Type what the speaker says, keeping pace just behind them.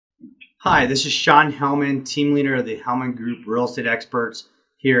Hi, this is Sean Hellmann, team leader of the Hellmann Group Real Estate Experts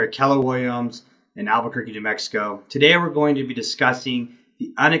here at Keller Williams in Albuquerque, New Mexico. Today we're going to be discussing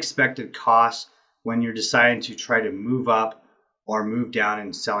the unexpected costs when you're deciding to try to move up or move down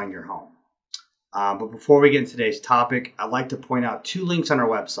in selling your home. But before we get into today's topic, I'd like to point out two links on our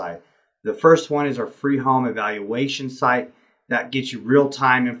website. The first one is our free home evaluation site that gets you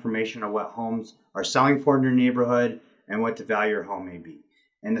real-time information on what homes are selling for in your neighborhood and what the value of your home may be.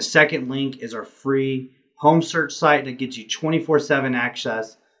 And the second link is our free home search site that gets you 24/7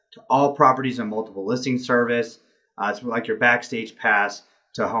 access to all properties and multiple listing service. It's like your backstage pass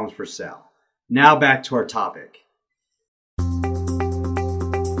to homes for sale. Now back to our topic.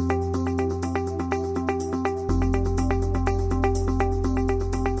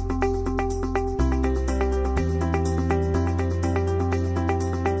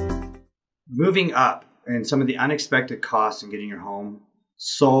 Moving up and some of the unexpected costs in getting your home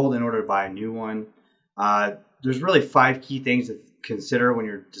sold in order to buy a new one. There's really 5 key things to consider when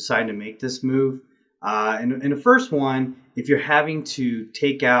you're deciding to make this move. And the first one, if you're having to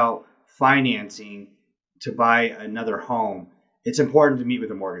take out financing to buy another home, it's important to meet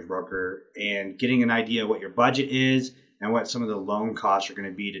with a mortgage broker and getting an idea of what your budget is and what some of the loan costs are going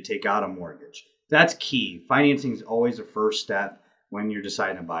to be to take out a mortgage. That's key. Financing is always the first step when you're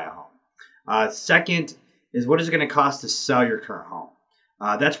deciding to buy a home. Second is, what is it going to cost to sell your current home?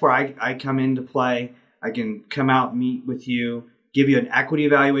 That's where I come into play. I can come out, meet with you, give you an equity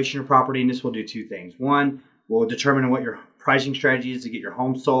evaluation of property, and this will do 2 things. One, we'll determine what your pricing strategy is to get your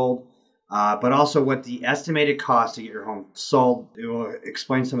home sold, but also what the estimated cost to get your home sold. It will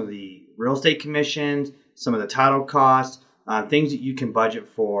explain some of the real estate commissions, some of the title costs, things that you can budget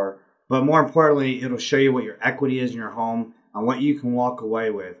for. But more importantly, it'll show you what your equity is in your home and what you can walk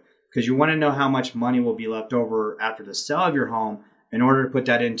away with, because you want to know how much money will be left over after the sale of your home in order to put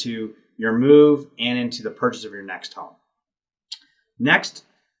that into your move and into the purchase of your next home. Next,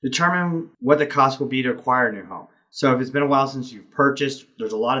 determine what the cost will be to acquire a new home. So if it's been a while since you've purchased,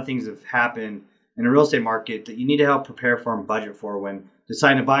 there's a lot of things that have happened in the real estate market that you need to help prepare for and budget for when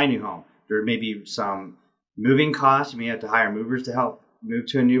deciding to buy a new home. There may be some moving costs. You may have to hire movers to help move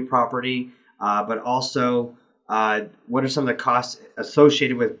to a new property, but also what are some of the costs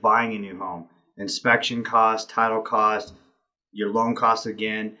associated with buying a new home? Inspection costs, title costs, your loan costs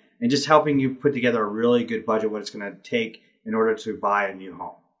again, and just helping you put together a really good budget, what it's going to take in order to buy a new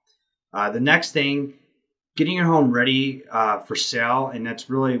home. The next thing, getting your home ready for sale, and that's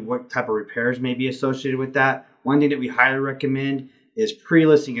really what type of repairs may be associated with that. One thing that we highly recommend is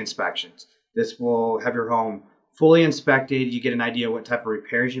pre-listing inspections. This will have your home fully inspected. You get an idea what type of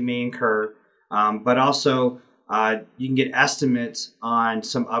repairs you may incur, but also you can get estimates on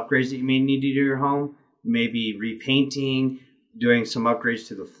some upgrades that you may need to do to your home, maybe repainting, doing some upgrades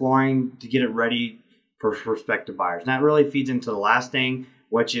to the flooring to get it ready for prospective buyers. And that really feeds into the last thing,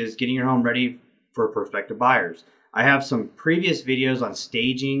 which is getting your home ready for prospective buyers. I have some previous videos on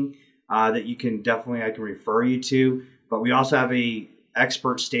staging that I can refer you to, but we also have a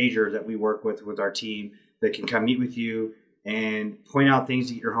expert stager that we work with our team that can come meet with you and point out things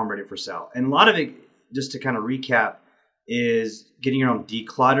to get your home ready for sale. And a lot of it, just to kind of recap, is getting your home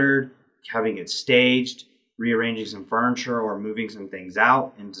decluttered, having it staged, rearranging some furniture or moving some things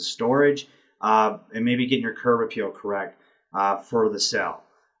out into storage, and maybe getting your curb appeal correct for the sale.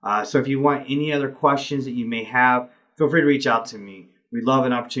 So if you want any other questions that you may have, feel free to reach out to me. We'd love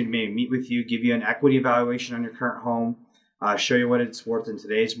an opportunity to maybe meet with you, give you an equity evaluation on your current home, show you what it's worth in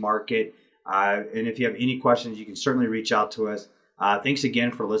today's market. And if you have any questions, you can certainly reach out to us. Thanks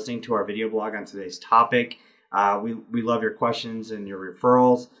again for listening to our video blog on today's topic. We love your questions and your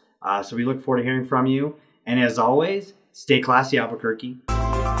referrals. So we look forward to hearing from you. And as always, stay classy, Albuquerque.